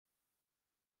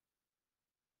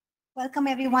Welcome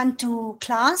everyone to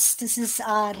class. This is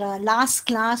our last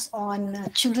class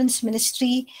on children's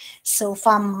ministry. So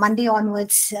from Monday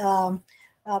onwards,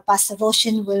 Pastor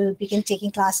Roshan will begin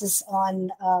taking classes on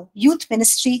youth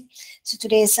ministry. So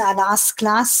today is our last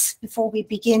class. Before we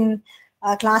begin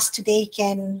class today,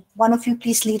 can one of you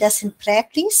please lead us in prayer,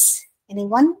 please?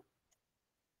 Anyone?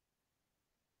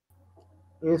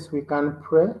 Yes, we can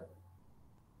pray.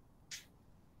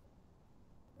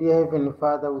 Dear Heavenly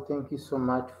Father, we thank you so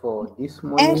much for this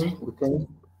morning. We thank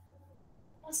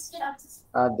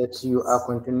that you are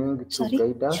continuing to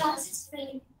guide us.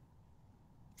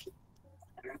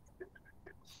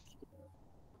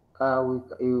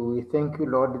 We thank you,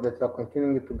 Lord, that you are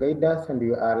continuing to guide us and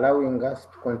you are allowing us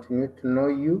to continue to know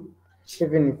you.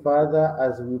 Heavenly Father,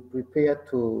 as we prepare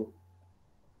to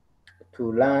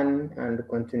learn and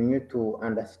continue to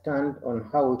understand on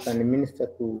how we can minister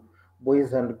to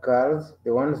boys and girls,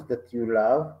 the ones that you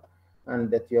love and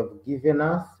that you have given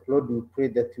us. Lord, we pray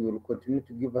that you will continue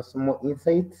to give us more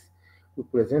insights. We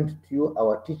present to you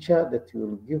our teacher, that you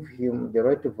will give him the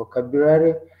right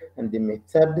vocabulary and the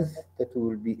methods that we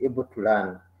will be able to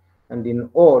learn. And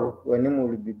in all, your name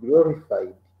will be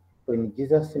glorified. For in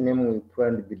Jesus' name we pray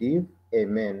and believe.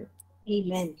 Amen.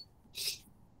 Amen.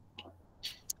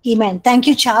 Amen. Thank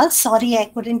you, Charles. Sorry I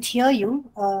couldn't hear you.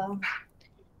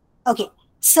 Okay.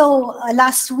 So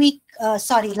last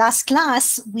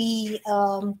class, we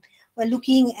were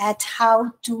looking at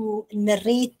how to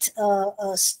narrate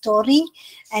a story.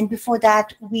 And before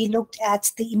that, we looked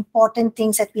at the important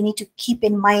things that we need to keep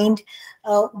in mind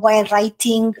while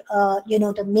writing,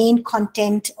 the main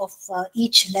content of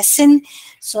each lesson.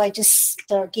 So I just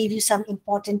gave you some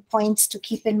important points to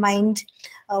keep in mind,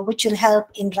 which will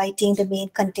help in writing the main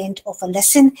content of a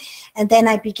lesson. And then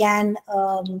I began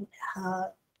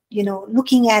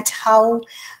looking at how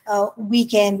we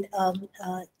can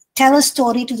tell a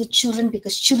story to the children,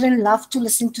 because children love to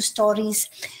listen to stories,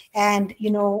 and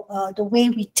the way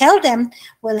we tell them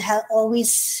will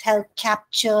always help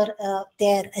capture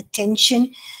their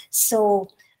attention. So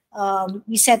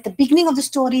we said the beginning of the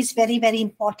story is very, very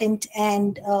important,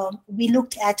 and we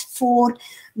looked at 4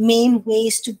 main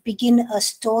ways to begin a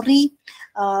story.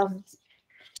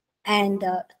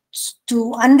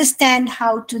 To understand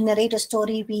how to narrate a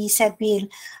story, we said we'll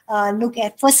look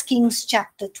at 1 Kings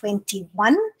chapter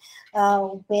 21,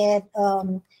 where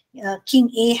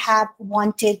King Ahab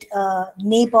wanted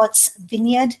Naboth's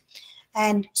vineyard.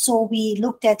 And so we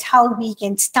looked at how we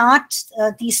can start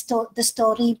the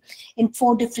story in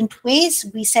 4 different ways.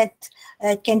 We said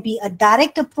it can be a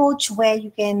direct approach where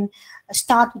you can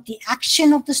start with the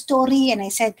action of the story, and I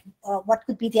said what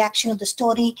could be the action of the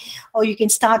story, or you can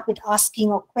start with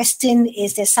asking a question.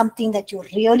 Is there something that you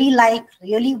really like,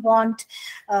 really want,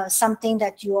 something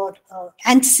that you are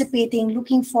anticipating,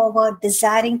 looking forward,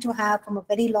 desiring to have from a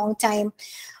very long time?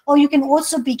 Or you can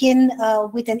also begin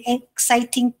with an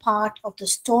exciting part of the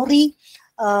story,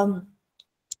 and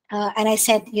I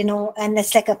said, and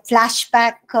it's like a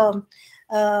flashback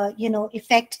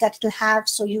effect that it'll have.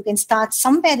 So you can start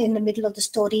somewhere in the middle of the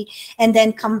story and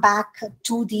then come back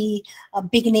to the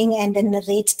beginning and then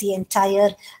narrate the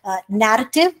entire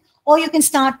narrative. Or you can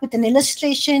start with an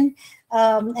illustration,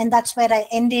 and that's where I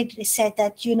ended. I said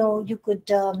that you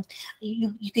could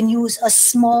you can use a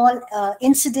small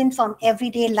incident from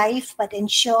everyday life, but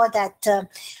ensure that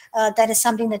that is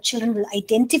something that children will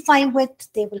identify with,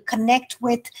 they will connect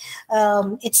with.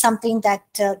 It's something that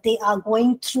they are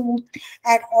going through,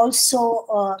 and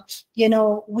also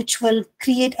which will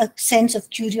create a sense of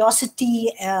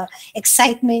curiosity,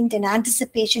 excitement, and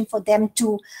anticipation for them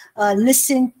to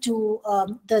listen to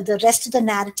the rest of the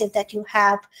narrative that you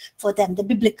have for them, the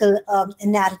biblical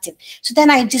narrative. So then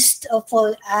I just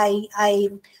I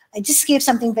just gave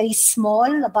something very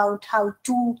small about how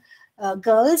 2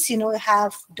 girls,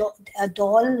 have a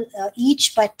doll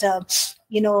each, but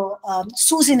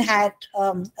Susan had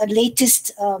a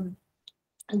latest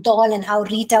doll, and how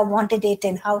Rita wanted it,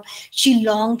 and how she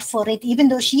longed for it, even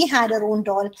though she had her own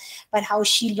doll, but how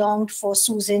she longed for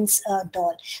Susan's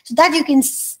doll. So that you can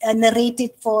narrate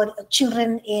it for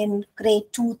children in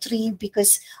grade 2, 3,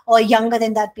 or younger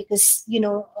than that, because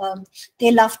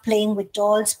they love playing with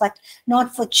dolls, but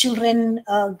not for children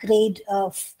grade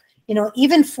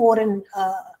even 4 and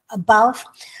above.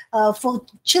 For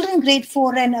children grade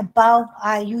 4 and above,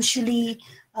 I usually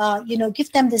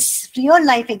give them this real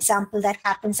life example that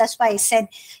happens. That's why I said,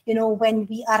 when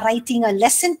we are writing a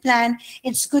lesson plan,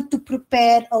 it's good to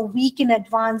prepare a week in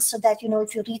advance, so that,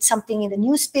 if you read something in the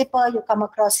newspaper, you come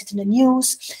across it in the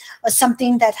news, or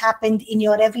something that happened in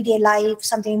your everyday life,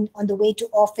 something on the way to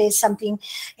office, something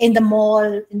in the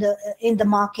mall, in the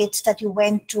markets that you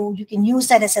went to. You can use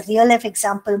that as a real life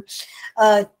example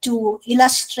to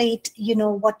illustrate,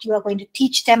 what you are going to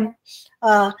teach them.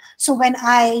 So when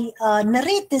I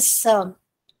narrate this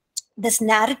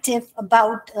narrative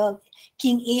about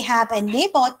King Ahab and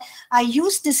Naboth, I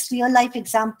use this real life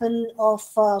example of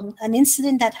an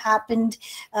incident that happened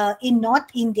in North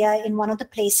India, in one of the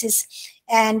places.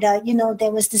 And,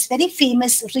 there was this very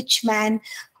famous rich man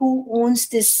who owns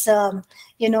this,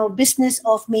 business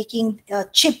of making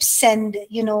chips and,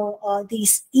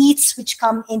 these eats which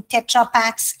come in Tetra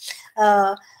packs.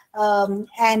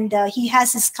 And he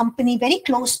has his company very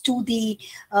close to the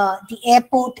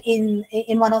airport in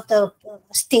one of the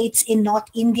states in North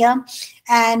India,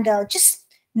 and just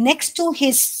next to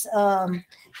his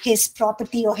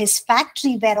property or his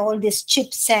factory, where all these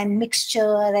chips and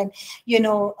mixture and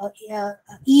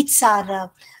eats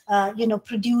are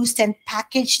produced and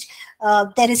packaged.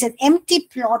 There is an empty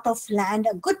plot of land,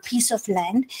 a good piece of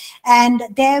land, and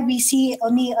there we see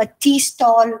only a tea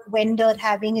stall vendor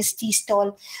having his tea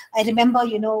stall. I remember,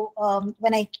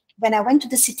 when I went to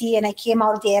the city and I came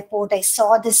out of the airport, I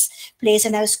saw this place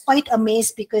and I was quite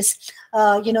amazed because,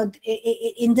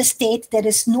 in the state, there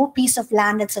is no piece of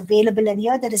land that's available. And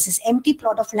here there is this empty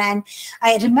plot of land.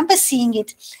 I remember seeing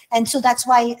it. And so that's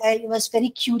why I was very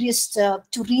curious to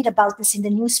read about this in the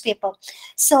newspaper.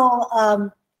 So,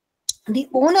 the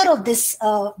owner of this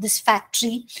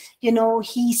factory,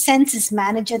 he sends his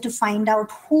manager to find out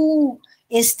who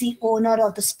is the owner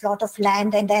of this plot of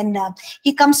land, and then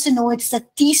he comes to know it's the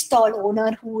tea stall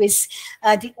owner who is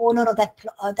the owner of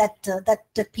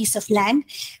that piece of land.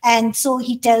 And so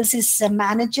he tells his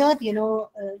manager, you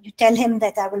tell him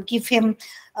that I will give him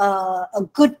a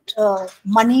good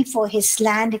money for his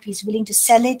land if he's willing to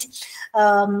sell it.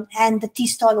 And the tea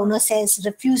stall owner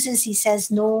refuses. He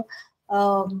says no.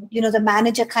 The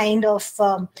manager kind of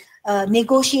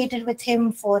negotiated with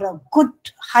him for a good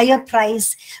higher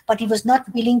price, but he was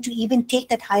not willing to even take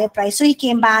that higher price. So he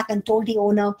came back and told the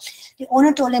owner. The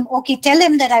owner told him, okay, tell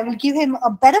him that I will give him a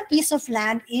better piece of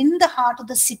land in the heart of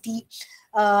the city,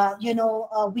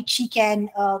 which he can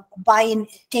buy and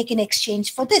take in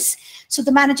exchange for this. So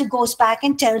the manager goes back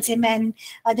and tells him, and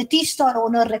the tea stall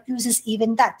owner refuses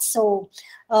even that. So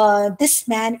this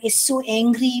man is so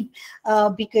angry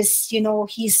because,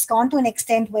 he's gone to an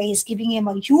extent where he's giving him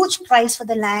a huge price for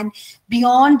the land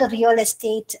beyond the real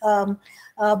estate,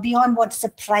 beyond what's the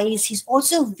price. He's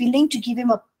also willing to give him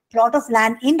a plot of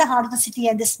land in the heart of the city,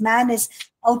 and this man is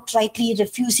outrightly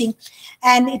refusing.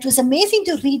 And it was amazing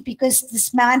to read because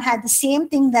this man had the same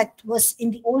thing that was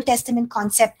in the Old Testament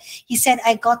concept. He said,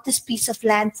 I got this piece of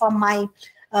land from my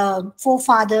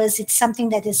forefathers. It's something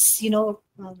that is,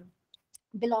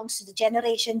 belongs to the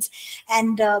generations,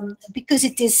 and because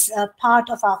it is part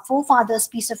of our forefathers'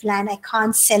 piece of land, I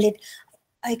can't sell it.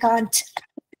 I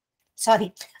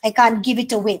can't give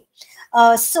it away.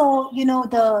 So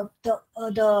the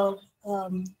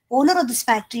owner of this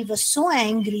factory was so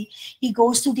angry, he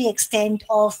goes to the extent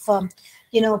of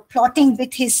plotting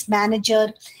with his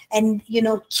manager and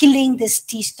killing this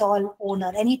tea stall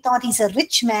owner. And he thought he's a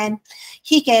rich man,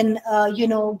 he can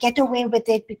get away with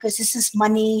it because this is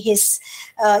money, his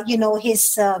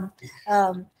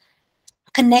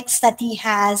connects that he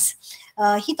has.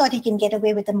 He thought he can get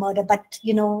away with the murder, but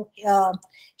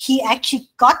he actually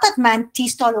got that tea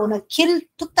stall owner,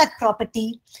 took that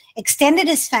property, extended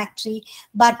his factory.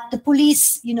 But the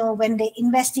police, when they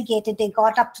investigated, they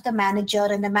got up to the manager,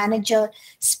 and the manager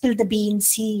spilled the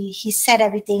beans. He said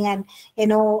everything, and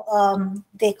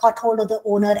they got hold of the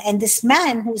owner. And this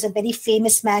man, who's a very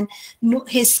famous man,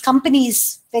 his company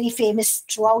is very famous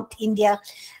throughout India,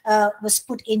 was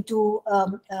put into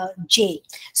jail.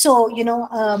 So,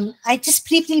 I just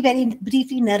very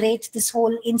briefly narrate this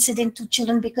whole incident to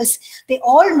children because they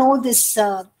all know this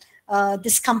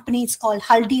this company. It's called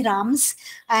Haldiram's,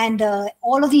 and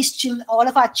all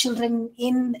of our children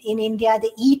in India,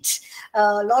 they eat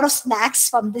a lot of snacks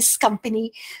from this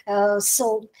company.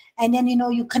 and then,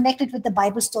 you connect it with the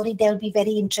Bible story, they'll be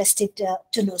very interested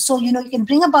to know. So, you can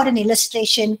bring about an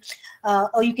illustration,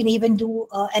 or you can even do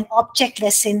an object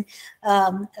lesson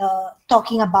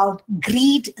talking about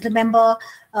greed. Remember,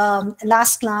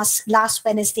 last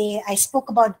Wednesday, I spoke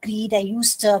about greed. I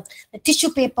used the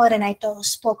tissue paper, and I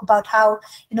spoke about how,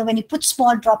 when you put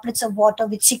small droplets of water,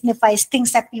 which signifies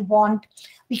things that we want,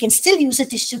 we can still use a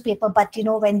tissue paper, but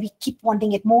when we keep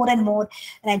wanting it more and more,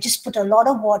 and I just put a lot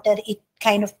of water, it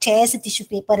kind of tears the tissue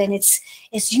paper, and it's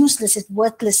useless, it's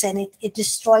worthless, and it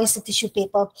destroys the tissue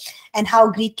paper, and how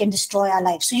greed can destroy our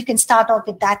lives. So you can start off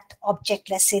with that object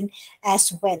lesson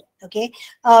as well. Okay.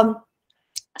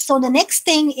 So the next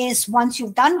thing is, once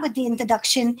you've done with the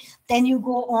introduction, then you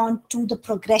go on to the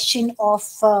progression of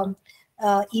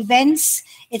events.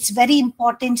 It's very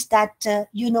important that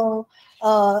you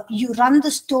run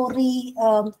the story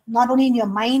not only in your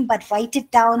mind, but write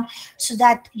it down, so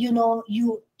that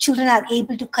children are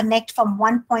able to connect from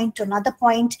one point to another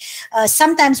point.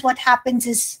 Sometimes what happens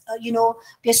is,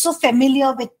 we're so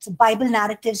familiar with Bible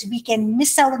narratives, we can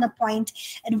miss out on a point,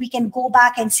 and we can go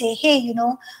back and say, hey,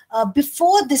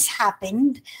 before this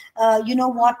happened,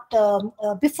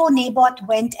 before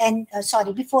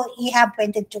before Ahab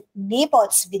went and took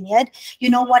Naboth's vineyard,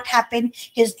 what happened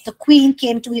is the queen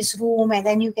came to his room, and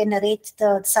then you can narrate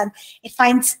the son.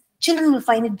 Children will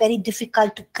find it very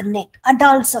difficult to connect.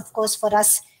 Adults, of course, for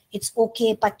us, it's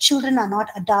okay, but children are not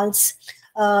adults.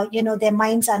 Their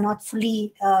minds are not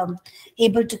fully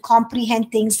able to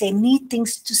comprehend things. They need to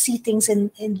see things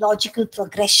in logical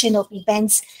progression of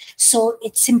events. So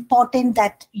it's important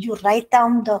that you write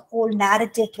down the whole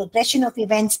narrative progression of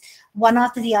events, one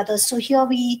after the other. So here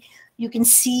you can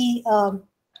see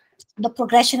the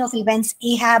progression of events.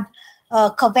 Ahab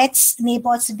covets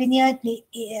Naboth's vineyard.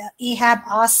 Ahab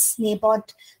asks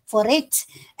Naboth for it,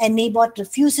 and Naboth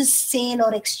refuses sale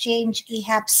or exchange.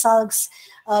 Ahab sulks.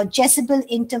 Jezebel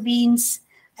intervenes,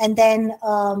 and then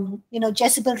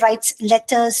Jezebel writes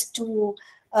letters to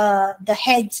the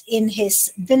heads in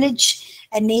his village,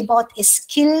 and Naboth is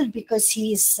killed because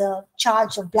he is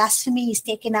charged of blasphemy. He's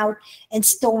taken out and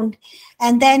stoned.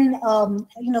 And then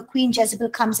Queen Jezebel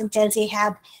comes and tells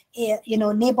Ahab,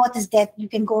 Naboth is dead. You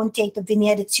can go and take the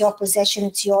vineyard. It's your possession.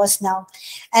 It's yours now.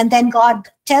 And then God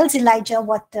tells Elijah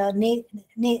what King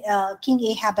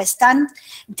Ahab has done.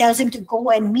 He tells him to go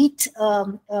and meet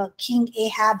King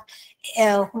Ahab,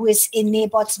 who is in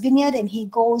Naboth's vineyard. And he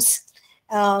goes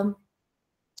and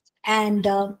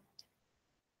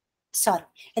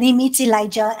he meets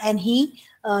Elijah, and he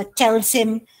tells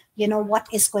him, what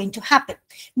is going to happen.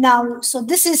 Now, so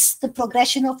this is the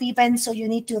progression of events. So you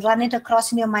need to run it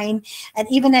across in your mind. And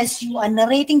even as you are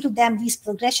narrating to them these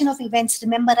progression of events,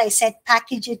 remember I said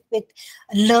package it with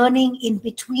learning in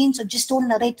between. So just don't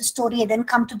narrate the story and then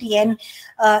come to the end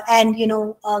and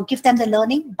give them the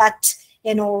learning. But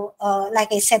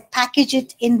like I said, package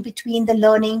it in between the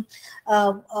learning,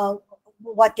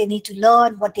 what they need to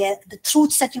learn, the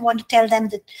truths that you want to tell them,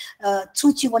 the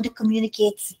truths you want to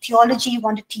communicate, the theology you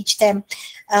want to teach them,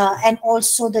 and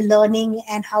also the learning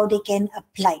and how they can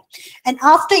apply. And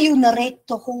after you narrate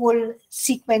the whole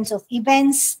sequence of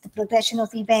events, the progression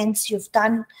of events, you've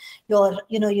done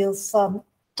you've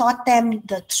taught them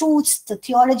the truths, the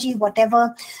theology,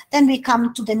 whatever, then we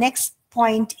come to the next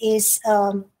point is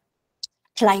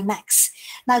climax.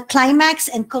 Now, climax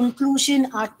and conclusion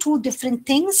are two different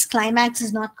things. Climax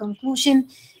is not conclusion,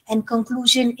 and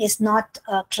conclusion is not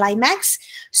climax.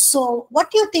 So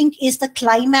what do you think is the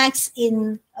climax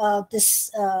in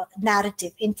this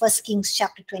narrative in 1 Kings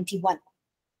chapter 21?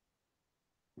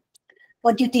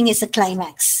 What do you think is the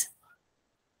climax?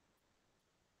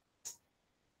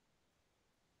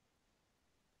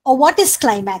 Or what is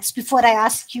climax? Before I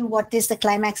ask you what is the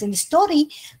climax in the story,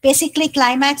 basically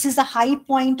climax is the high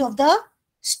point of the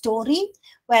story,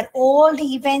 where all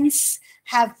the events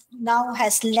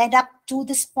has led up to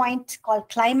this point called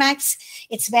climax.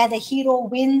 It's where the hero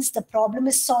wins, the problem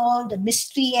is solved, the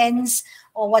mystery ends,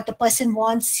 or what the person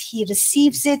wants, he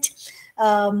receives it.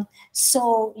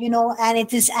 So, and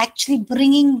it is actually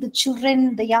bringing the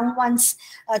children, the young ones,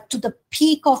 to the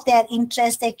peak of their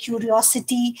interest, their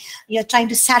curiosity. You're trying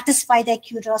to satisfy their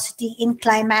curiosity in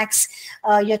climax.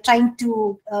 You're trying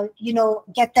to,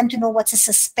 get them to know what's a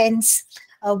suspense,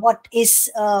 what is,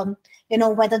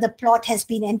 whether the plot has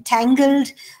been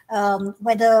entangled,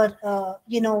 whether,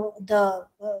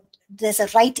 there's a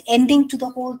right ending to the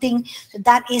whole thing. So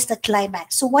that is the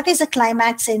climax. So what is the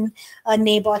climax in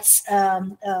Naboth's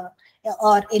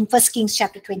or in 1 Kings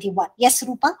chapter 21? Yes,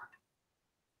 Rupa?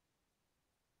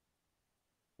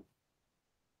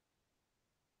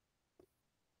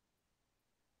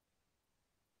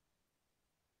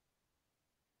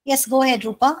 Yes, go ahead,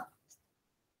 Rupa.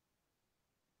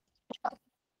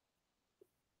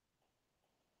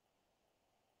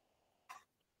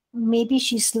 Maybe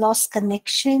she's lost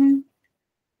connection.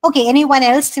 Okay, anyone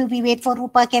else till we wait for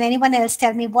Rupa? Can anyone else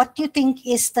tell me what you think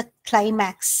is the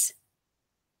climax?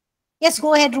 Yes,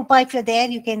 go ahead, Rupa. If you're there,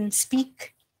 you can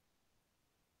speak.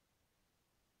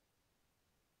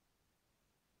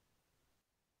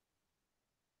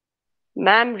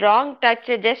 Ma'am, wrong touch.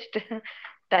 Just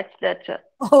touch that.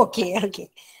 Okay,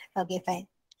 fine.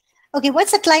 Okay,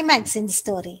 what's the climax in the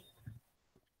story?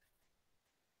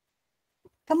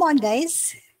 Come on,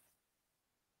 guys.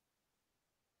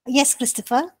 Yes,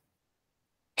 Christopher.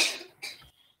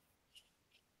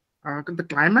 The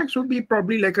climax would be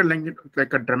probably like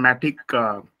a dramatic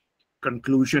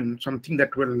conclusion, something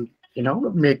that will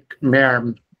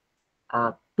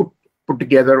put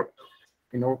together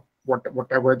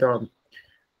whatever the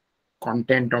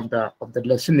content of the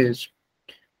lesson is,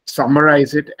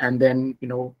 summarize it, and then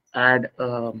add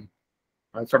a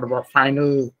sort of a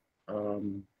final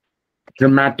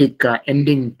dramatic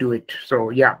ending to it. So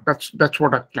yeah, that's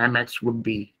what a climax would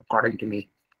be according to me.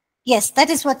 Yes, that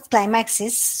is what climax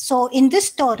is. So in this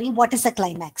story, what is the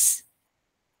climax?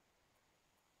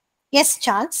 Yes,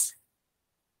 Charles.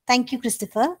 Thank you,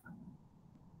 Christopher.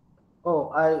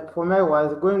 Oh, for me, I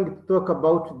was going to talk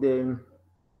about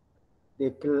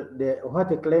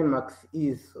what a climax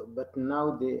is, but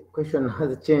now the question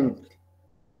has changed.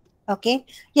 Okay.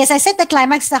 Yes, I said the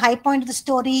climax is the high point of the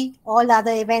story. All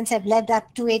other events have led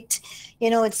up to it.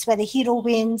 It's where the hero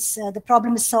wins, the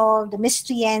problem is solved, the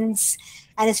mystery ends,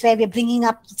 and it's where we're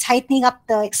heightening up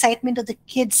the excitement of the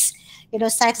kids,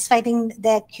 satisfying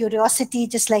their curiosity,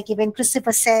 just like even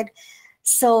Christopher said.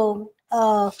 So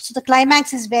the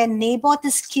climax is where Naboth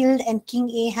is killed and King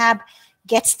Ahab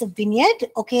gets the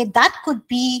vineyard. Okay, that could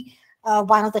be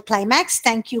one of the climax.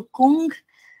 Thank you, Kung.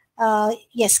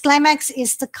 Yes, climax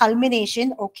is the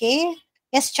culmination. Okay.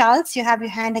 Yes, Charles, you have your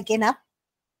hand again up.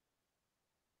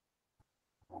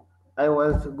 I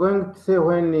was going to say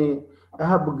when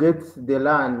Ahab gets the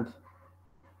land.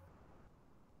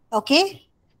 Okay.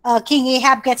 King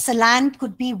Ahab gets the land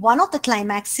could be one of the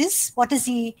climaxes. What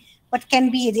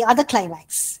can be the other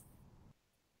climax?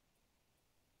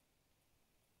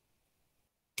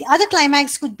 The other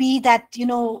climax could be that,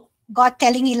 God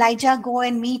telling Elijah, go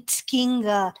and meet King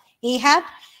Ahab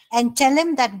and tell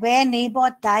him that where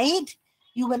Naboth died,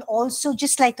 you will also,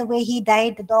 just like the way he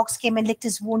died, the dogs came and licked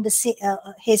his wound,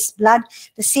 his blood,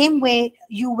 the same way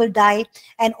you will die,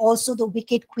 and also the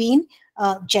wicked queen,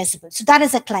 Jezebel. So that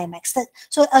is a climax.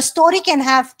 So a story can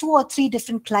have 2 or 3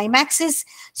 different climaxes.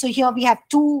 So here we have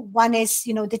 2. One is,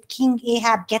 did King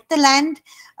Ahab get the land?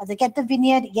 They get the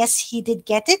vineyard? Yes, he did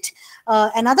get it.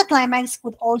 Another climax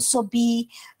could also be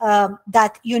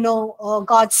that,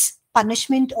 God's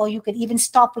punishment, or you could even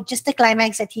stop with just the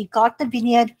climax that he got the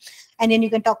vineyard, and then you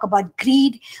can talk about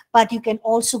greed, but you can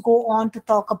also go on to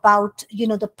talk about,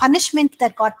 the punishment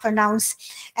that God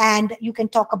pronounced, and you can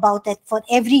talk about that for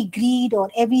every greed or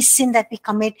every sin that we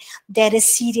commit, there is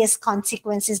serious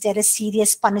consequences, there is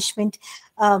serious punishment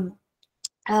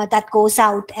that goes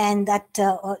out, and that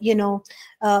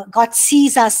God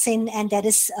sees our sin, and there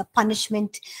is a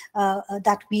punishment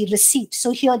that we receive.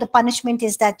 So here the punishment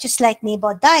is that just like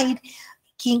Naboth died,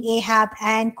 King Ahab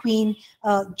and Queen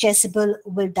Jezebel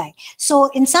will die.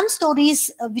 So in some stories,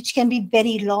 which can be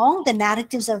very long, the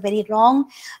narratives are very long.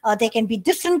 There can be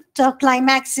different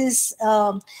climaxes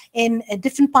in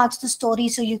different parts of the story.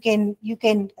 So you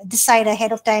can decide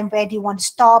ahead of time where do you want to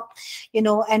stop,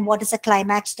 and what is the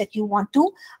climax that you want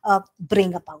to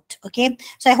bring about. Okay.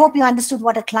 So I hope you understood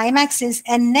what a climax is.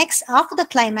 And next, after the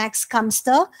climax comes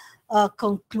the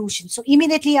conclusion. So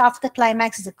immediately after the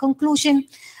climax is the conclusion.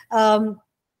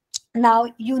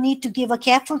 Now you need to give a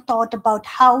careful thought about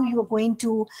how you're going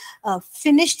to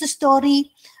finish the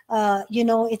story.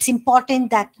 It's important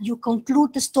that you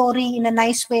conclude the story in a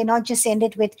nice way, not just end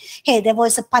it with, hey, there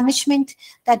was a punishment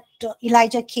that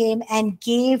Elijah came and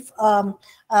gave,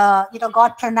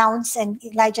 God pronounced, and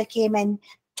Elijah came and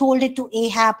told it to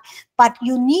Ahab, but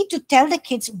you need to tell the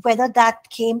kids whether that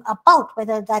came about,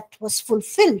 whether that was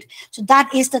fulfilled. So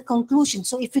that is the conclusion.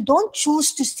 So if you don't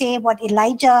choose to say what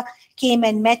Elijah came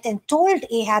and met and told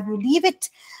Ahab, you leave it,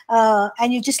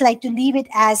 and you just like to leave it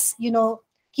as,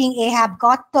 King Ahab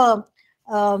got the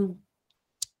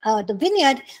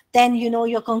vineyard, then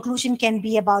your conclusion can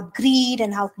be about greed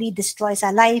and how greed destroys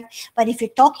our life. But if you're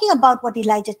talking about what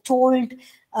Elijah told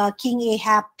King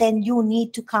Ahab, then you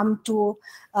need to come to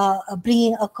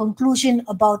bringing a conclusion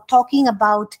about talking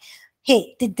about,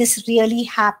 hey, did this really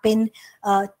happen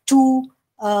to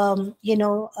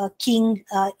King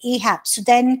Ahab. So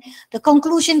then the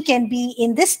conclusion can be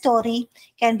in this story,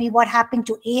 can be what happened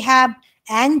to Ahab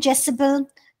and Jezebel.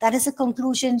 That is a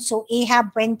conclusion. So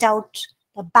Ahab went out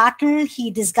a battle. He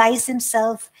disguised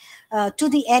himself to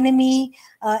the enemy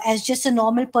as just a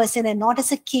normal person and not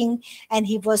as a king. And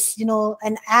he was,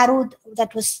 an arrow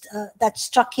that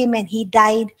struck him, and he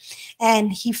died,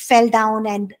 and he fell down.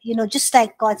 And just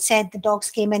like God said, the dogs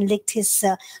came and licked his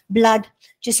blood,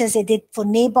 just as they did for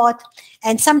Naboth.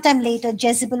 And sometime later,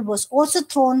 Jezebel was also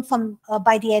thrown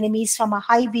by the enemies from a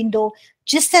high window,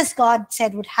 just as God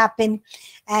said would happen.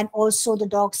 And also the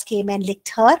dogs came and licked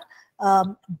her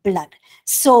blood.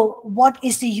 So what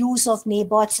is the use of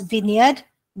Naboth's vineyard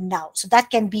now? So that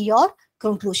can be your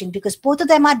conclusion, because both of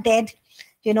them are dead.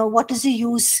 What is the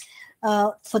use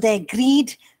for their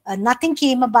greed? Nothing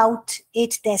came about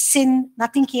it. Their sin,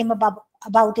 nothing came about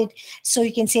it. So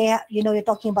you can say, you're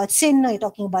talking about sin, or you're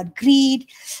talking about greed.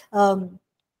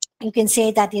 You can say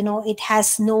that, it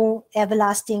has no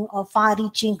everlasting or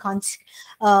far-reaching,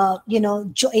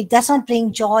 it does not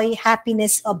bring joy,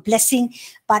 happiness, or blessing,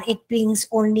 but it brings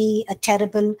only a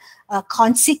terrible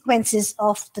consequences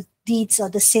of the deeds or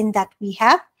the sin that we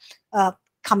have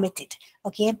committed.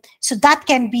 Okay, so that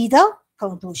can be the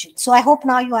conclusion. So I hope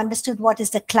now you understood what is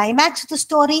the climax of the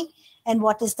story and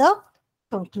what is the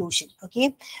conclusion.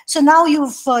 Okay, so now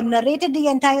you've narrated the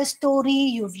entire story.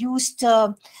 You've used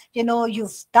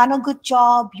you've done a good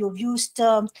job. You've used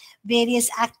various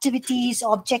activities,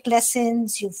 object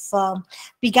lessons. You've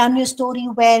begun your story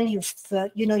well. You've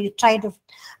you tried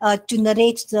to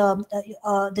narrate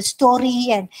the story,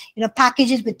 and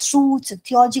package it with truths and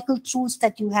theological truths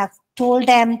that you have told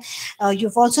them.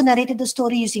 You've also narrated the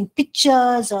story using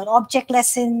pictures or object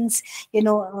lessons,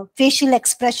 facial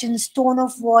expressions, tone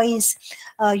of voice.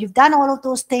 You've done all of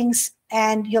those things,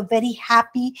 and you're very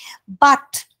happy.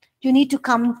 But you need to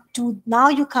come to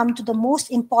the most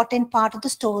important part of the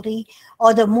story,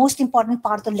 or the most important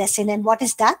part of the lesson. And what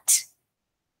is that?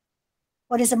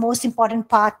 What is the most important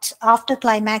part after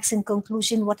climax and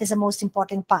conclusion? What is the most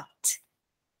important part?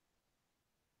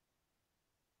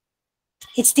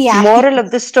 It's the moral of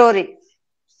the story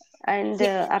and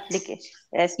application.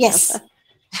 Yes.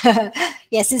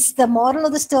 Yes, it's the moral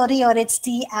of the story, or it's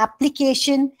the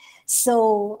application.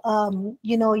 So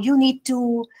you need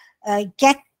to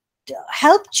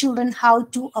help children how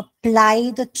to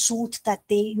apply the truth that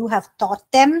you have taught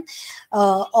them,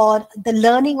 or the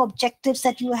learning objectives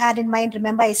that you had in mind.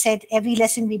 Remember, I said every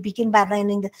lesson we begin by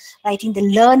writing the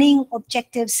learning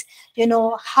objectives.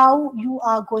 How you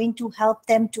are going to help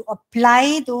them to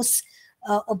apply those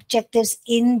objectives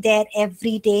in their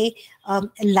everyday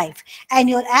life. And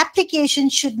your application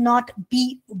should not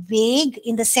be vague,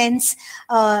 in the sense,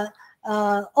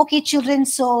 okay, children,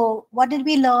 so what did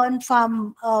we learn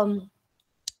from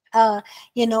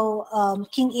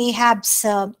King Ahab's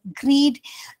greed?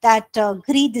 That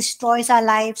greed destroys our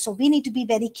life, so we need to be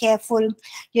very careful,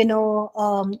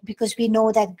 because we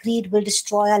know that greed will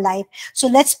destroy our life. So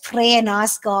let's pray and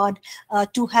ask God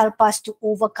to help us to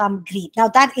overcome greed. Now,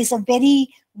 that is a very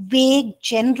vague,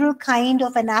 general kind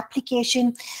of an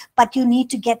application, but you need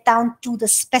to get down to the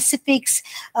specifics.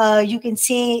 You can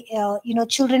say,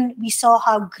 children, we saw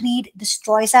how greed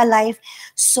destroys our life.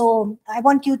 So I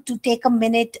want you to take a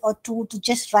minute or two to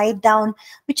just write down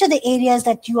which are the areas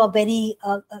that you are very,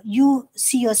 you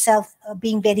see yourself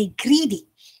being very greedy.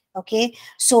 Okay,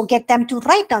 so get them to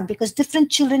write down, because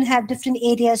different children have different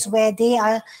areas where they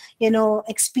are,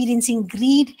 experiencing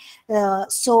greed.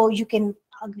 So you can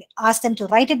ask them to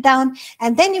write it down,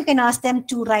 and then you can ask them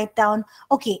to write down,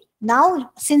 okay,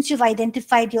 now since you've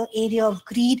identified your area of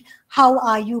greed, how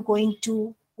are you going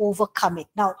to overcome it?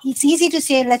 Now, it's easy to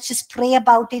say, let's just pray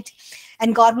about it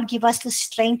and God will give us the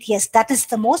strength. Yes, that is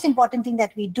the most important thing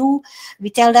that we do. We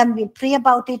tell them, we'll pray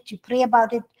about it. You pray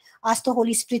about it. Ask the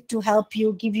Holy Spirit to help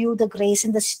you, give you the grace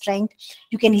and the strength.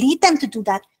 You can lead them to do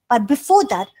that. But before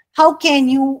that, how can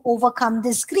you overcome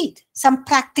this greed? Some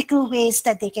practical ways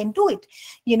that they can do it.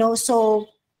 So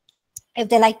if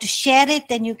they like to share it,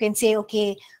 then you can say,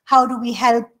 okay, how do we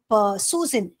help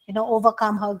Susan,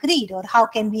 overcome her greed? Or how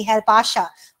can we help Asha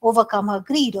overcome her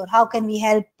greed? Or how can we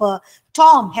help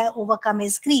Tom overcome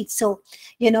his greed? So,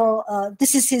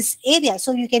 this is his area.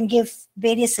 So you can give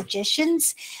various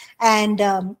suggestions, and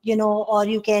or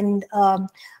you can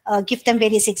give them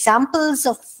various examples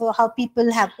of how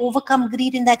people have overcome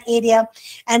greed in that area,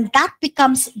 and that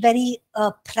becomes very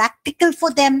practical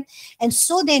for them, and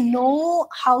so they know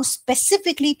how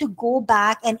specifically to go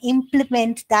back and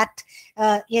implement that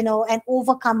and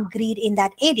overcome greed in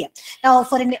that area. Now,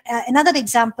 for another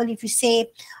example, if you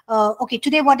say, okay,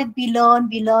 today what did we learn?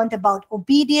 We learned about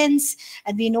obedience,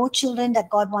 and we know, children, that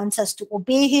God wants us to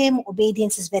obey him.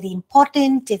 Obedience is very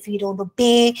important. If we don't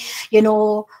obey, we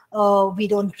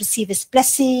don't receive his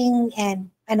blessing and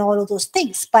all of those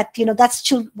things. But that's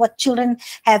what children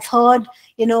have heard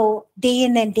day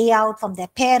in and day out from their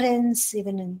parents,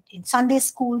 even in Sunday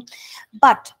school.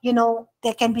 But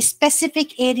there can be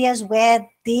specific areas where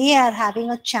they are having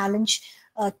a challenge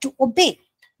to obey.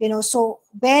 So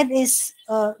where is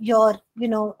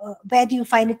where do you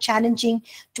find it challenging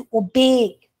to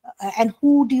obey, and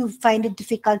who do you find it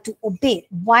difficult to obey?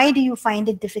 Why do you find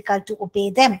it difficult to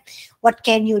obey them? What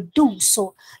can you do?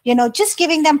 So just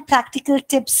giving them practical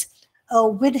tips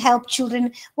would help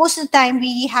children. Most of the time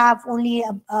we have only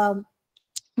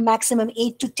maximum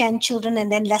 8 to 10 children,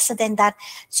 and then lesser than that,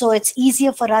 so it's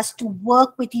easier for us to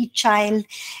work with each child,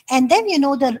 and then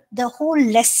the whole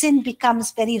lesson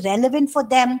becomes very relevant for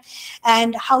them,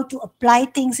 and how to apply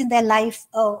things in their life.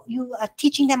 You are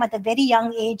teaching them at a very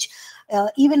young age,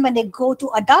 even when they go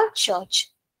to adult church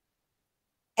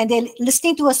and they're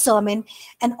listening to a sermon,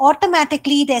 and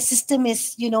automatically their system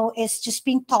is just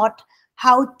being taught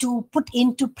how to put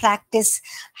into practice,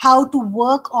 how to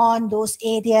work on those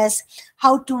areas,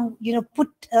 how to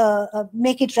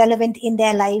make it relevant in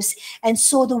their lives. And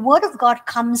so the word of God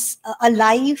comes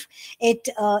alive. It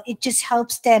just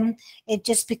helps them. It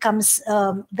just becomes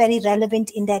very relevant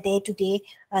in their day-to-day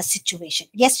situation.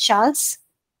 Yes, Charles?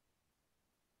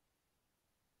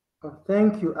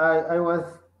 Thank you. I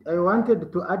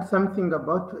wanted to add something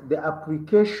about the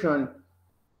application.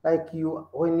 Like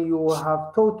when you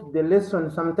have taught the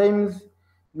lesson, sometimes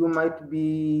you might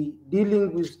be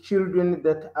dealing with children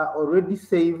that are already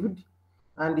saved,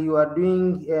 and you are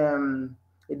doing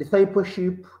a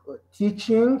discipleship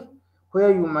teaching,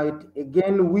 where you might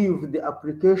again weave the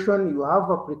application. You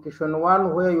have application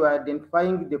 1, where you are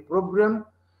identifying the problem,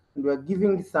 and you are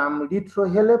giving some literal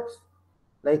helps.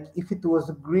 Like if it was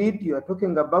greed, you are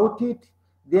talking about it.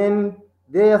 Then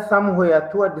there somewhere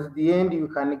towards the end, you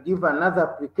can give another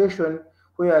application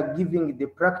where you are giving the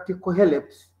practical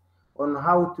helps on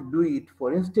how to do it.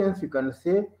 For instance, you can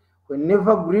say,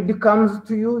 whenever greed comes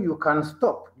to you, you can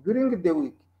stop during the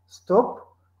week.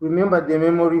 Stop, remember the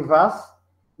memory verse.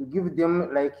 You give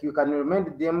them, like you can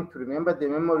remind them to remember the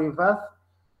memory verse,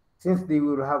 since they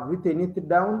will have written it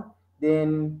down.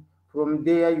 Then from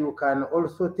there, you can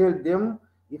also tell them,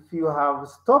 if you have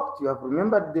stopped, you have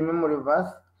remembered the memory verse,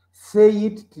 say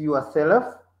it to yourself.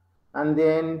 And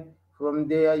then from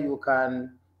there, you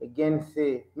can again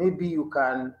say, maybe you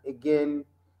can again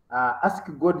ask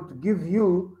God to give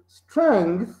you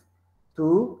strength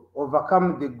to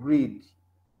overcome the greed.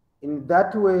 In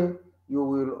that way, you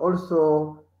will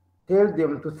also tell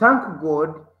them to thank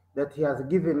God that he has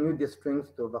given you the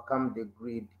strength to overcome the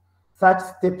greed. Such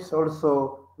steps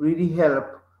also really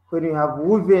help when you have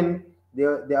woven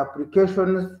the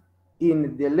applications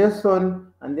in the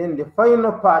lesson, and then the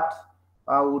final part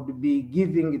would be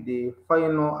giving the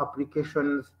final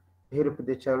applications to help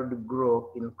the child grow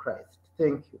in Christ.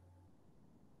 Thank you.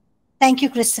 Thank you,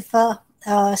 Christopher.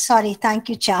 Thank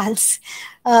you, Charles.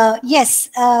 Yes,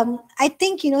 I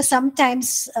think,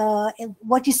 sometimes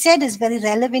what you said is very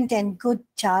relevant and good,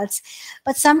 Charles,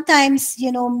 but sometimes,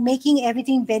 making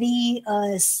everything very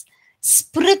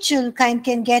spiritual can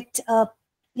get,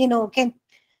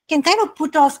 can kind of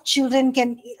put off children,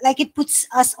 it puts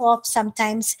us off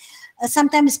sometimes.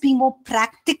 Sometimes being more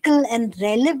practical and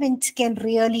relevant can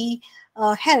really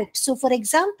help. So, for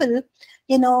example,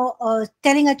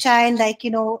 telling a child,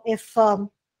 if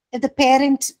the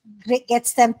parent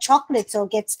gets them chocolates or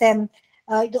gets them,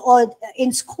 or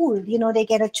in school, they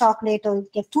get a chocolate or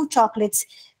get 2 chocolates,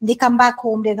 they come back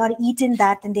home, they're not eating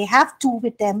that, and they have 2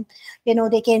 with them,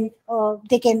 they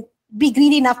can be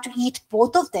greedy enough to eat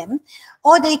both of them,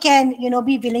 or they can,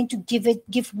 be willing to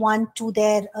give one to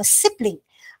their sibling,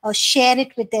 or share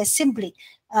it with their sibling,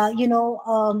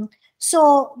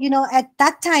 so, at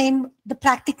that time, the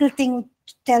practical thing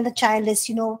to tell the child is,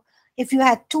 if you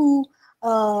had 2,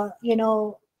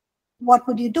 what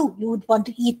would you do? You would want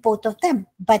to eat both of them.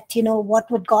 But, what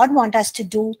would God want us to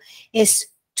do is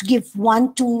to give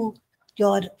one to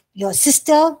your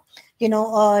sister,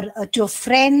 or to a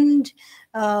friend,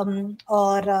 or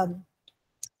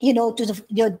to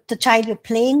the child you're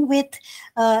playing with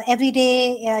every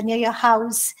day near your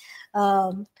house.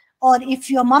 or if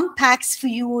your mom packs for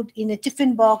you in a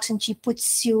tiffin box and she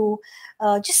puts you,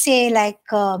 just say like,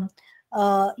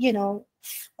 you know,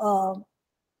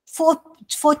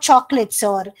 four chocolates,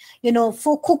 or, you know,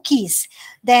 4 cookies,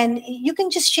 then you can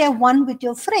just share one with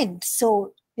your friend.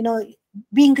 So, you know,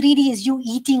 being greedy is you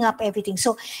eating up everything.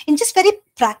 So in just very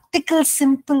practical,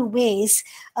 simple ways,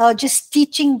 just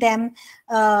teaching them,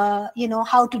 you know,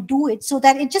 how to do it, so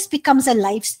that it just becomes a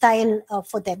lifestyle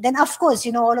for them. Then of course,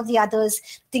 you know, all of the others,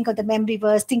 think of the memory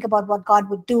verse, think about what God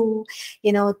would do,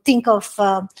 you know, think of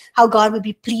how God would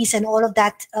be pleased, and all of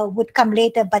that would come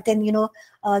later. But then, you know,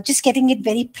 just getting it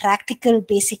very practical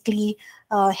basically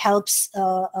helps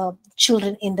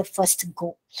children in the first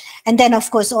go. And then of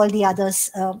course all the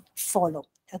others follow.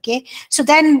 Okay, so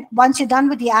then once you're done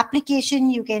with the application,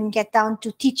 you can get down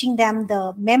to teaching them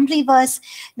the memory verse.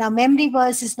 Now, memory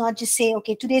verse is not just say,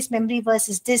 okay, today's memory verse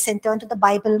is this, and turn to the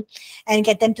Bible and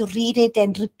get them to read it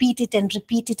and repeat it and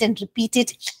repeat it and repeat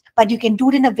it. But you can do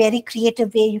it in a very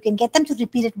creative way. You can get them to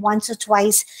repeat it once or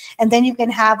twice, and then you can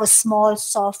have a small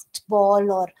soft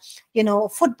ball, or, you know, a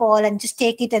football, and just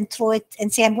take it and throw it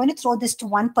and say, I'm going to throw this to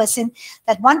one person.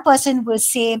 That one person will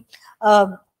say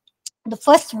the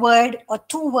first word or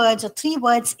 2 words or 3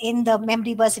 words in the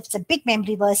memory verse, if it's a big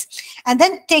memory verse, and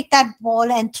then take that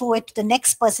ball and throw it to the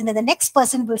next person, and the next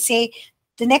person will say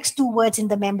the next 2 words in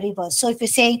the memory verse. So if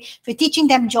you're teaching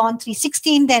them John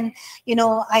 3:16, then, you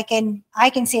know, I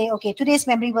can say, okay, today's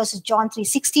memory verse is John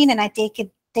 3:16, and I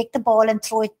take the ball and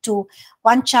throw it to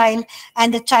one child,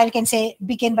 and the child can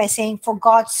begin by saying, for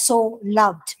God so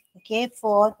loved. Okay,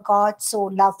 for God so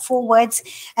loved, 4 words,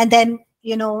 and then,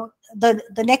 you know, the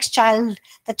next child,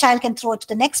 the child can throw it to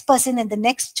the next person, and the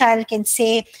next child can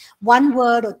say 1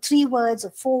 word or 3 words or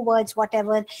 4 words,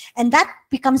 whatever. And that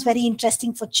becomes very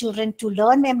interesting for children to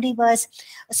learn memory verse.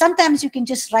 Sometimes you can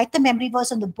just write the memory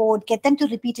verse on the board, get them to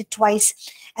repeat it twice,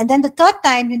 and then the third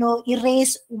time, you know,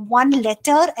 erase 1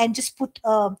 letter and just put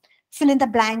fill in the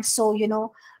blanks. So, you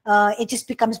know, it just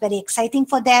becomes very exciting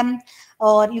for them.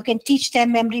 Or you can teach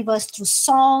them memory verse through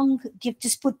song.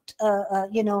 Just put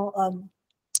you know,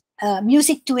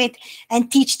 music to it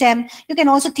and teach them. You can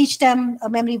also teach them a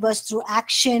memory verse through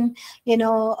action. You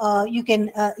know, you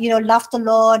can you know, love the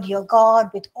Lord your God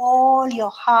with all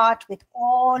your heart, with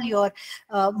all your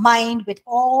mind, with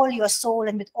all your soul,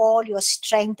 and with all your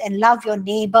strength, and love your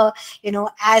neighbor, you know,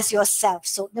 as yourself.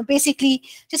 So basically,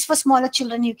 just for smaller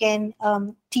children, you can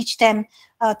teach them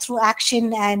through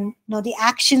action, and, you know, the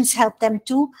actions help them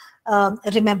to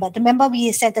remember. Remember,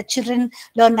 we said that children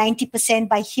learn 90%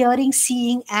 by hearing,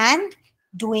 seeing, and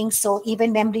doing. So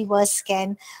even memory verse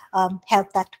can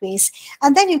help that ways.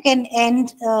 And then you can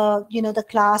end, you know, the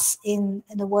class in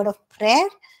the word of prayer.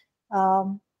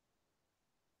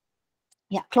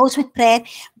 Yeah, close with prayer.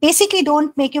 Basically,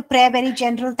 don't make your prayer very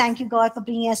general. Thank you, God, for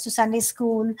bringing us to Sunday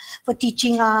school, for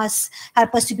teaching us.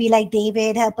 Help us to be like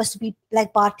David. Help us to be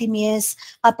like Bartimaeus.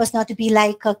 Help us not to be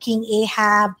like King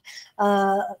Ahab.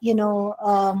 You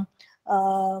know,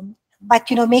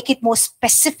 but, you know, make it more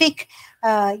specific.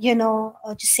 You know,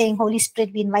 just saying, Holy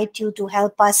Spirit, we invite you to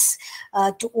help us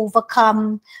to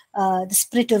overcome the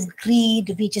spirit of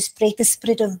greed. We just break the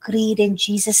spirit of greed in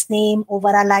Jesus' name over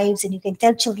our lives. And you can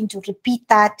tell children to repeat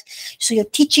that. So you're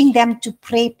teaching them to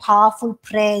pray powerful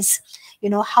prayers, you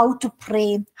know, how to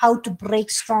pray, how to break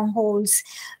strongholds.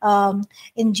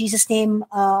 In Jesus' name,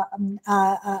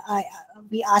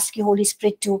 we ask you, Holy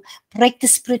Spirit, to break the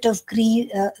spirit of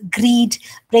greed,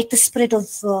 break the spirit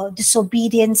of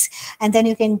disobedience. And then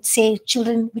you can say,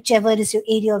 children, whichever is your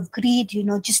area of greed, you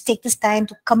know, just take this time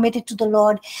to commit it to the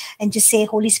Lord and just say,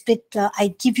 Holy Spirit,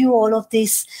 I give you all of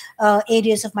these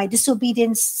areas of my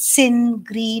disobedience, sin,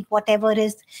 greed, whatever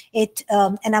is it,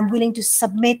 and I'm willing to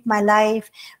submit my life,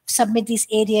 submit these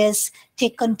areas,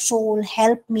 take control,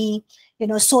 help me. You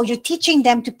know, so you're teaching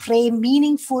them to pray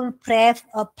meaningful prayer,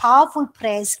 powerful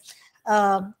prayers,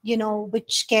 you know,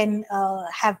 which can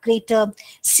have greater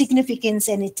significance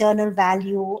and eternal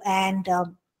value, and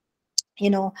you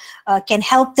know, can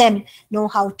help them know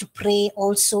how to pray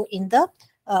also in the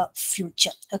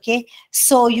future. Okay,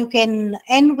 so you can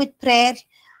end with prayer,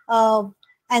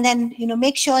 and then, you know,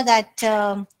 make sure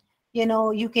that you know,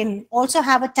 you can also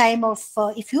have a time of,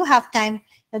 if you have time,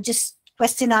 just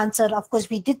question answer. Of course,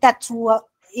 we did that through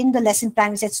in the lesson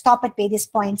plan. We said stop at various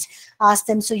points, ask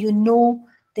them, so you know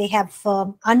they have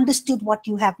understood what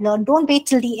you have learned. Don't wait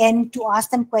till the end to ask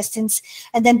them questions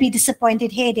and then be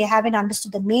disappointed. Hey, they haven't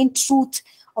understood the main truth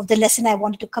of the lesson I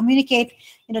wanted to communicate.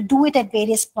 You know, do it at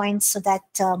various points so that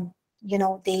you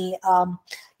know, they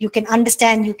you can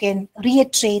understand, you can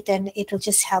reiterate, and it will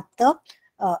just help the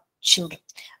children.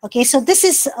 Okay, so this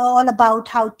is all about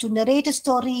how to narrate a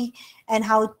story and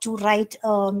how to write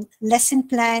lesson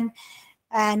plan.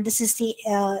 And this is the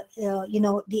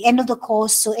the end of the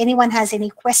course. So anyone has any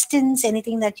questions,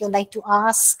 anything that you'd like to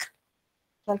ask,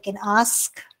 you all can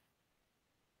ask.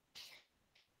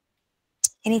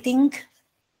 Anything?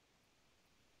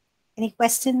 Any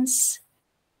questions?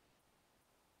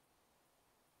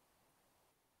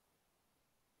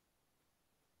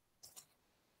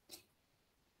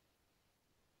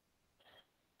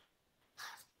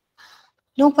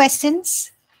 No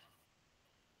questions?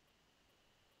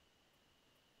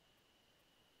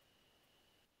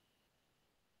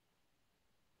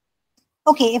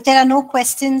 Okay, if there are no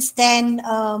questions, then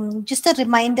just a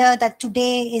reminder that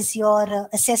today is your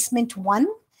assessment 1.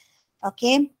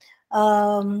 Okay,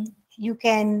 you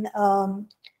can,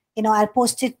 I'll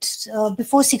post it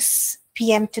before 6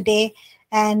 p.m. today,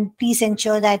 and please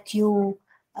ensure that you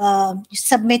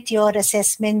submit your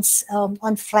assessments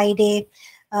on Friday,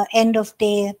 end of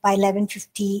day by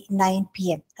 11:59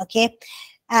 p.m. Okay,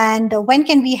 and when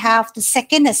can we have the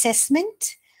second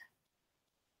assessment?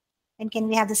 When can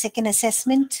we have the second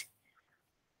assessment?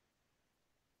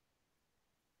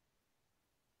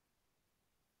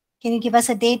 Can you give us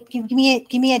a date? Give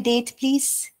me a date,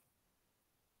 please.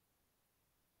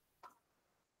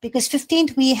 Because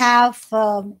 15th we have,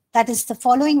 that is the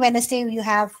following Wednesday, you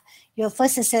have your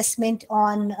first assessment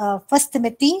on 1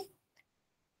 Timothy.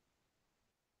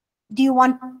 Do you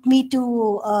want me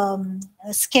to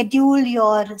schedule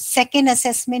your second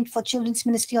assessment for children's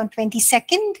ministry on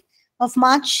 22nd of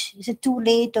March? Is it too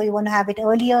late, or you want to have it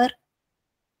earlier?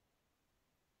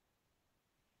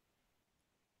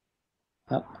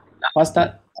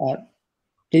 Pastor,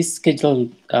 please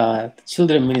schedule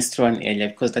children ministry one earlier,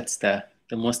 because that's the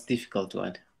most difficult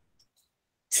one.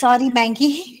 Sorry,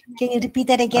 Maggie. Can you repeat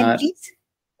that again, please?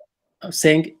 I'm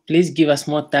saying, please give us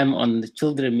more time on the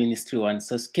children ministry one.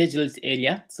 So schedule it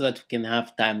earlier so that we can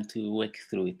have time to work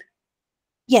through it.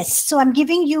 Yes. So I'm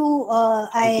giving you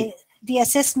the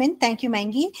assessment. Thank you,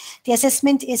 Maggie. The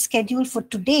assessment is scheduled for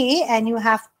today, and you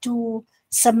have to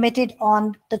submit it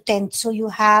on the 10th. So you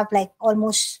have like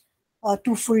almost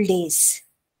 2 full days,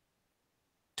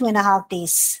 2.5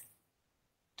 days.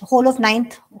 The whole of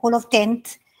 9th, whole of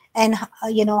 10th, and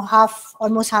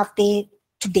almost half day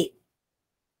today.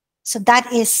 So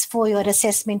that is for your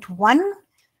assessment 1.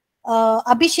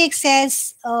 Abhishek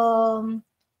says,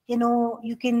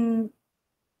 you can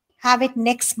have it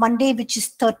next Monday, which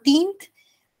is 13th.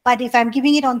 But if I'm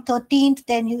giving it on 13th,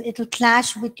 then it will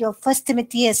clash with your 1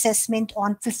 Timothy assessment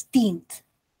on 15th.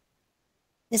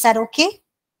 Is that okay?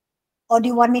 Or do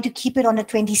you want me to keep it on the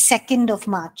 22nd of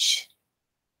March?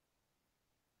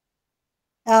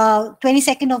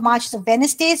 22nd of March is a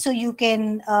Wednesday, so you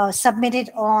can submit it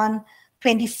on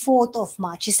 24th of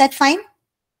March. Is that fine?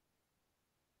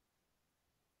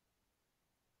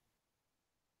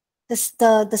 This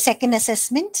the second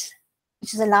assessment,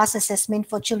 which is the last assessment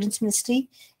for children's ministry.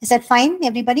 Is that fine,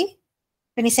 everybody?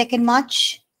 22nd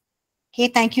March. Okay,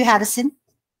 thank you, Harrison.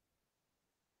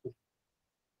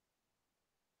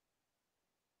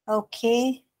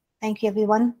 Okay, thank you,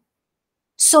 everyone.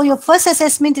 So your first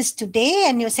assessment is today,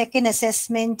 and your second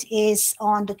assessment is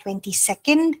on the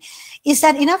 22nd. Is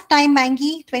that enough time,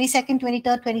 Maggie? 22nd,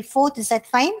 23rd, 24th, is that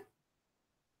fine?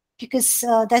 Because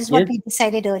that's what we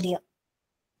decided earlier.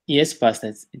 Yes,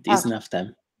 Pastor, it is enough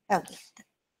time. Okay.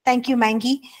 Thank you,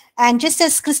 Maggie. And just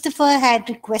as Christopher had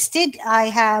requested, I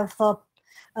have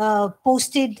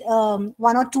posted 1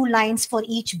 or 2 lines for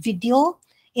each video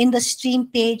in the stream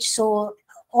page. So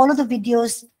all of the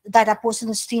videos that are posted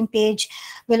on the stream page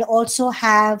will also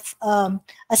have a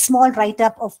small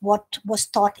write-up of what was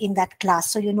taught in that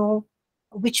class, so you know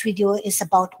which video is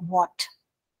about what.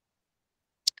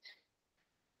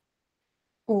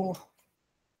 Oh,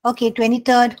 okay,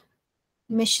 23rd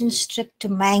mission trip to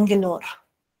Bangalore.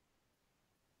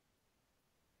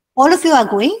 All of you are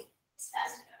going?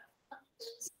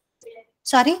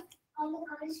 Sorry?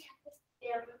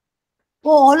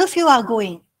 Oh, all of you are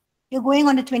going. You're going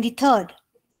on the 23rd.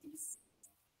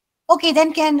 Okay,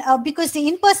 then because the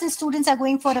in-person students are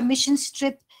going for a missions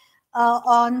trip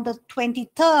on the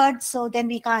 23rd, so then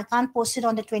we can't post it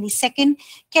on the 22nd.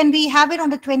 Can we have it on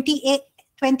the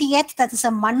 20th? That is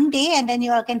a Monday, and then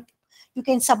you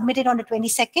can submit it on the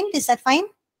 22nd. Is that fine?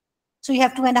 So you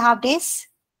have 2.5 days.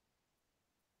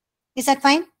 Is that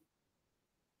fine?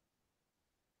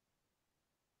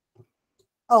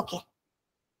 Okay.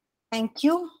 Thank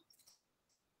you.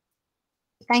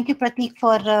 Thank you, Pratik,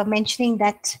 for mentioning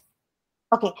that.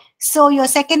 Okay, so your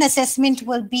second assessment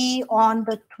will be on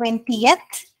the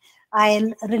 20th.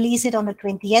 I'll release it on the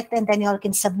 20th, and then you all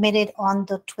can submit it on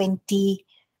the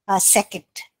 22nd.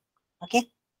 Okay.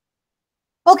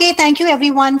 Okay, thank you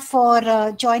everyone for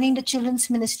joining the children's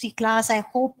ministry class. I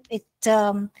hope it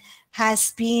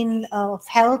has been of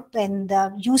help and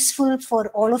useful for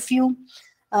all of you.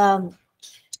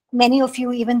 Many of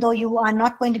you, even though you are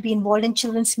not going to be involved in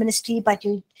children's ministry, but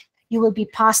you will be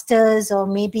pastors, or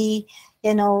maybe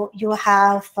you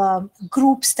have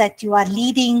groups that you are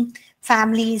leading,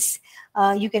 families.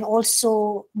 You can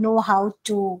also know how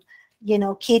to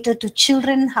cater to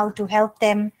children, how to help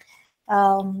them,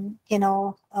 or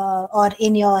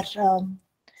in your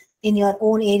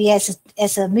own area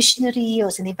as a missionary or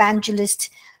as an evangelist.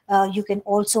 You can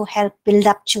also help build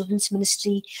up children's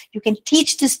ministry. You can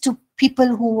teach this to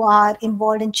people who are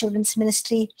involved in children's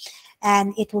ministry,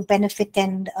 and it will benefit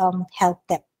and help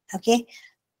them. Okay.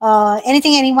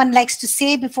 Anything anyone likes to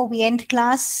say before we end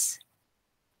class?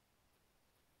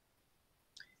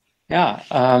 Yeah,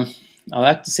 I'd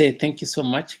like to say thank you so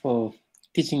much for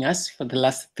teaching us for the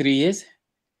last 3 years.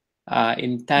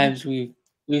 In times we've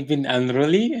been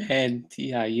unruly, and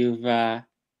yeah, you've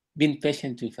been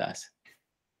patient with us.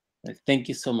 Thank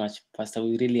you so much, Pastor.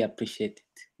 We really appreciate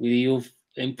it. You've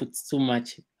input so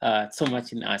much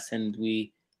in us, and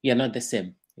we are not the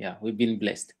same. Yeah, we've been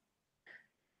blessed.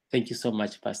 Thank you so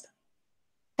much, Pastor.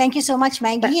 Thank you so much,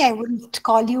 Maggie. I wouldn't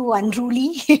call you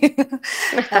unruly.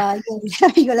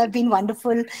 You'll have been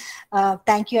wonderful.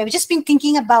 Thank you. I've just been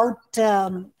thinking about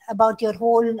your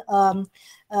whole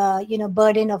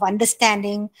burden of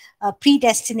understanding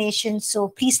predestination. So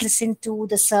please listen to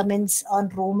the sermons on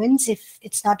Romans. If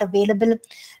it's not available,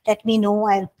 let me know.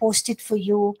 I'll post it for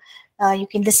you. You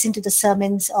can listen to the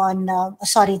sermons on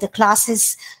the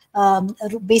classes,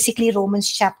 basically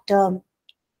Romans chapter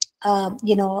 9,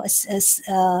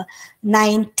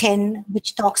 10,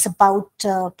 which talks about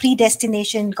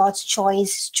predestination, God's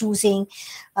choice, choosing,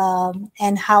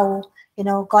 and how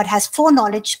God has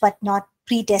foreknowledge but not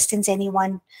predestines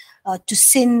anyone to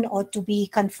sin or to be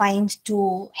confined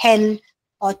to hell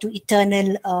or to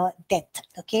eternal death.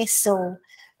 Okay, so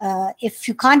if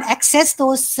you can't access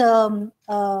those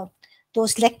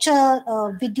lecture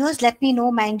videos, let me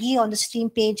know, Maggie, on the stream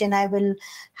page, and I will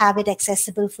have it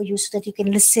accessible for you so that you can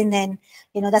listen. And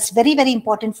that's very, very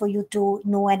important for you to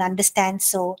know and understand,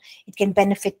 so it can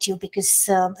benefit you, because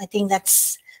I think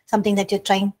that's something that you're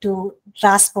trying to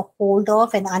grasp a hold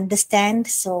of and understand.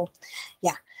 So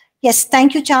yeah. Yes,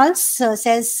 thank you, Charles.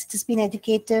 Says it has been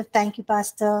educative. Thank you,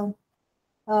 Pastor.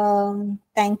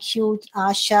 Thank you,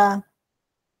 Asha.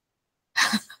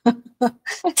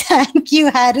 Thank you,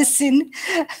 Harrison.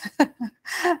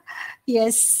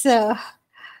 Yes.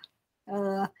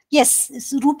 Yes,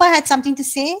 so Rupa had something to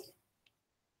say.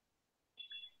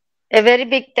 A very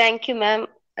big thank you, ma'am.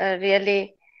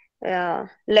 Really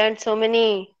learned so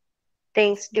many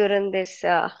things during this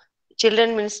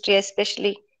children ministry,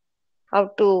 especially how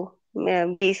to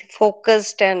be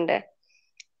focused and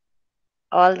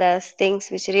all those things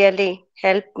which really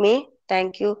helped me.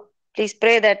 Thank you. Please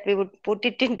pray that we would put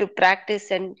it into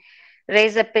practice and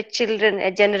raise up a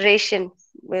generation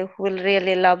who will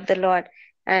really love the Lord.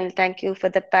 And thank you for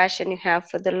the passion you have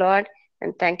for the Lord.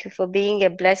 And thank you for being a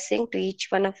blessing to each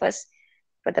one of us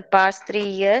for the past 3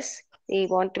 years. We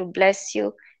want to bless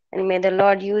you, and may the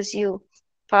Lord use you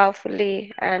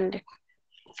powerfully and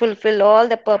fulfill all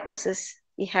the purposes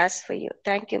He has for you.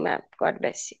 Thank you, ma'am. God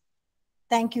bless you.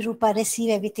 Thank you, Rupa. Receive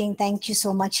everything. Thank you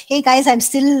so much. Hey, guys, I'm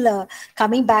still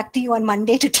coming back to you on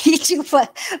Monday to teach you for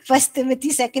 1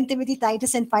 Timothy, 2 Timothy,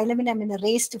 Titus, and Philemon. I'm in a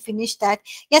race to finish that.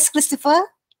 Yes, Christopher?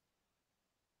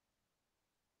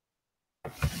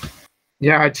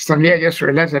 Yeah, suddenly I just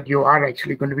realized that you are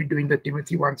actually going to be doing the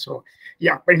Timothy one. So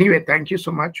yeah, but anyway, thank you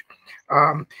so much.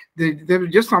 There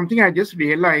was just something I just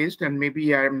realized, and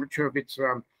maybe I'm not sure if it's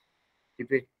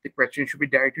the question should be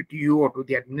directed to you or to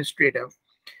the administrator,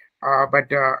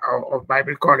 of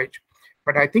Bible College.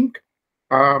 But I think,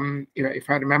 if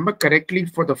I remember correctly,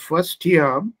 for the first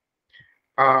year,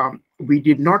 we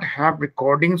did not have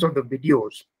recordings of the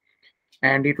videos,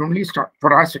 and it only started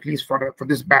for us, at least for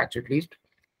this batch at least.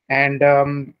 And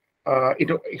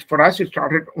for us, it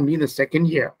started only the second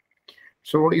year.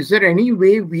 So is there any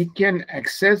way we can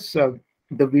access the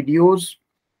videos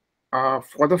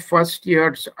for the first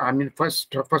years, I mean,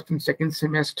 first and second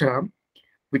semester,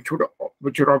 which would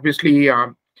obviously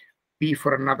be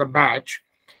for another batch,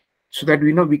 so that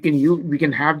we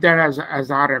can have that as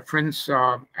our reference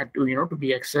to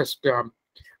be accessed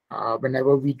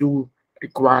whenever we do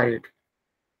require it.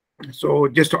 So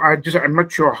I'm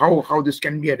not sure how this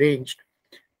can be arranged,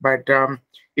 but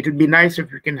it would be nice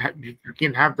if we can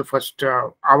have the first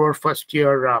our first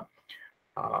year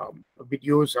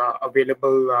videos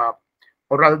available,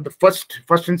 or rather the first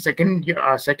and second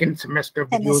semester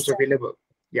videos available.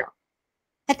 Yeah.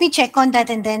 let me check on that,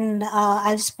 and then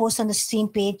I'll just post on the stream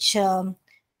page,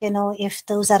 if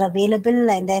those are available,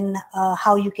 and then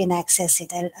how you can access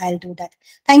it. I'll do that.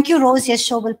 Thank you, Rose. Yes,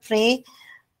 sure, will pray.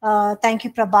 Thank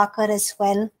you, Prabhakar, as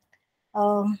well.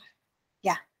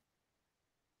 Yeah.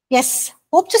 Yes,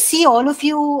 hope to see all of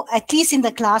you at least in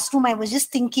the classroom. I was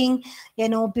just thinking,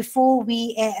 before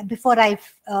I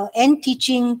end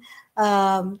teaching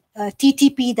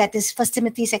TTP, that is First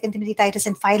Timothy, Second Timothy, Titus,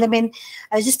 and Philemon.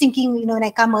 I was just thinking, when I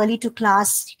come early to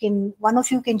class, one of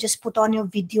you can just put on your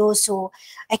video, so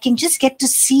I can just get to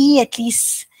see at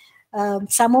least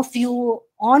some of you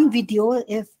on video,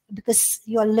 because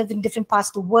you all live in different parts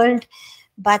of the world,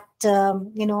 but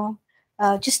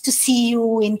just to see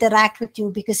you, interact with you,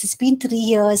 because it's been 3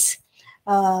 years.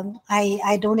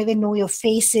 I don't even know your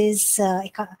faces.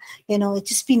 It'd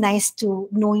just be nice to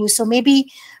know you. So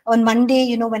maybe on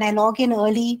Monday, when I log in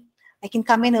early, I can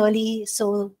come in early.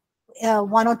 So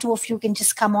one or two of you can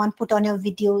just come on, put on your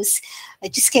videos. I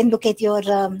just can look at your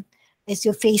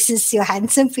faces, your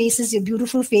handsome faces, your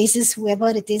beautiful faces, whoever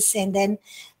it is, and then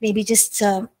maybe just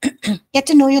get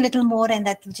to know you a little more, and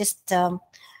that will just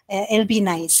it'll be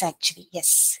nice, actually.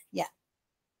 Yes. Yeah.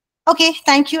 Okay.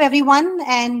 Thank you, everyone,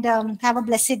 and have a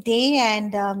blessed day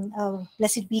and a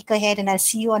blessed week ahead. And I'll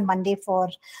see you on Monday for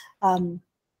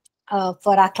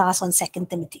our class on 2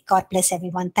 Timothy. God bless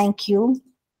everyone. Thank you.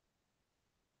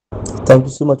 Thank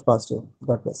you so much, Pastor.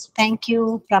 God bless. Thank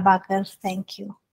you, Prabhakar. Thank you.